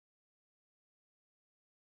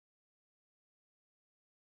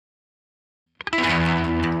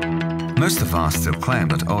Most of us still claim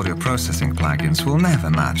that audio processing plugins will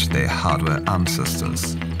never match their hardware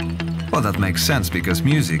ancestors. Well, that makes sense because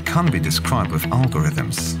music can't be described with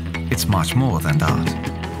algorithms. It's much more than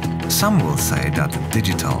that. Some will say that the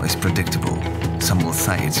digital is predictable. Some will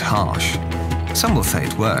say it's harsh. Some will say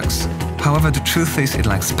it works. However, the truth is it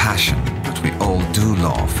lacks passion that we all do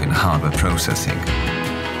love in hardware processing.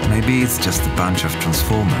 Maybe it's just a bunch of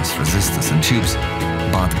transformers, resistors and tubes,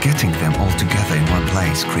 but getting them all together in one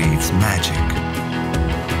place creates magic.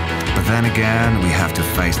 But then again, we have to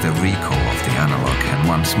face the recall of the analog, and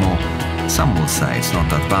once more, some will say it's not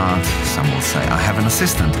that bad, some will say I have an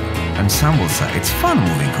assistant, and some will say it's fun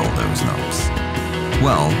moving all those knobs.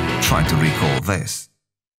 Well, try to recall this.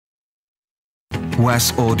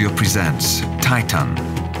 WesAudio presents Titan,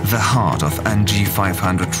 the heart of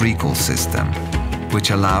ng500 recall system, which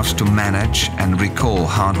allows to manage and recall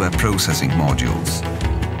hardware processing modules.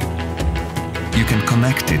 You can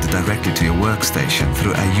connect it directly to your workstation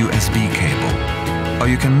through a USB cable, or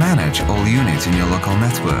you can manage all units in your local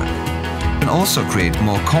network. You can also create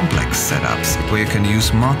more complex setups where you can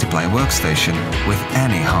use multiply workstation with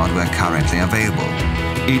any hardware currently available.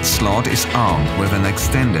 Each slot is armed with an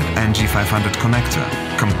extended ng500 connector,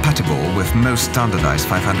 compatible with most standardized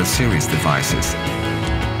 500 series devices.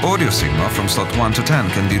 Audio signal from slot 1 to 10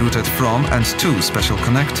 can be routed from and to special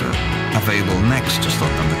connector, available next to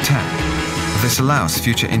slot number 10. This allows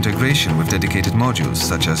future integration with dedicated modules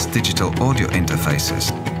such as digital audio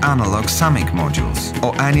interfaces, analog summing modules,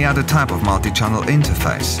 or any other type of multi-channel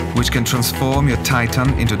interface, which can transform your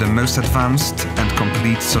Titan into the most advanced and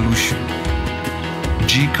complete solution.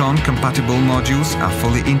 GCon compatible modules are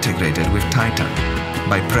fully integrated with Titan.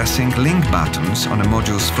 By pressing link buttons on a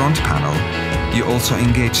module's front panel, you also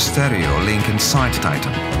engage stereo link inside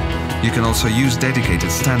Titan. You can also use dedicated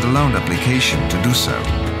standalone application to do so.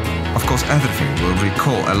 Of course, everything will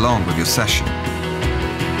recall along with your session.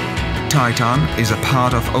 Titan is a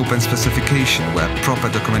part of open specification where proper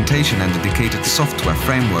documentation and dedicated software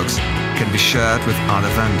frameworks can be shared with other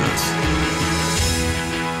vendors.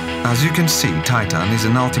 As you can see, Titan is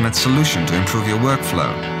an ultimate solution to improve your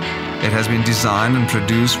workflow. It has been designed and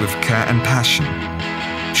produced with care and passion,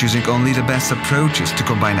 choosing only the best approaches to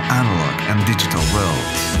combine analog and digital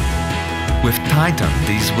worlds. With Titan,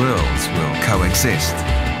 these worlds will coexist,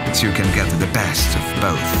 so you can get the best of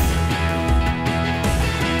both.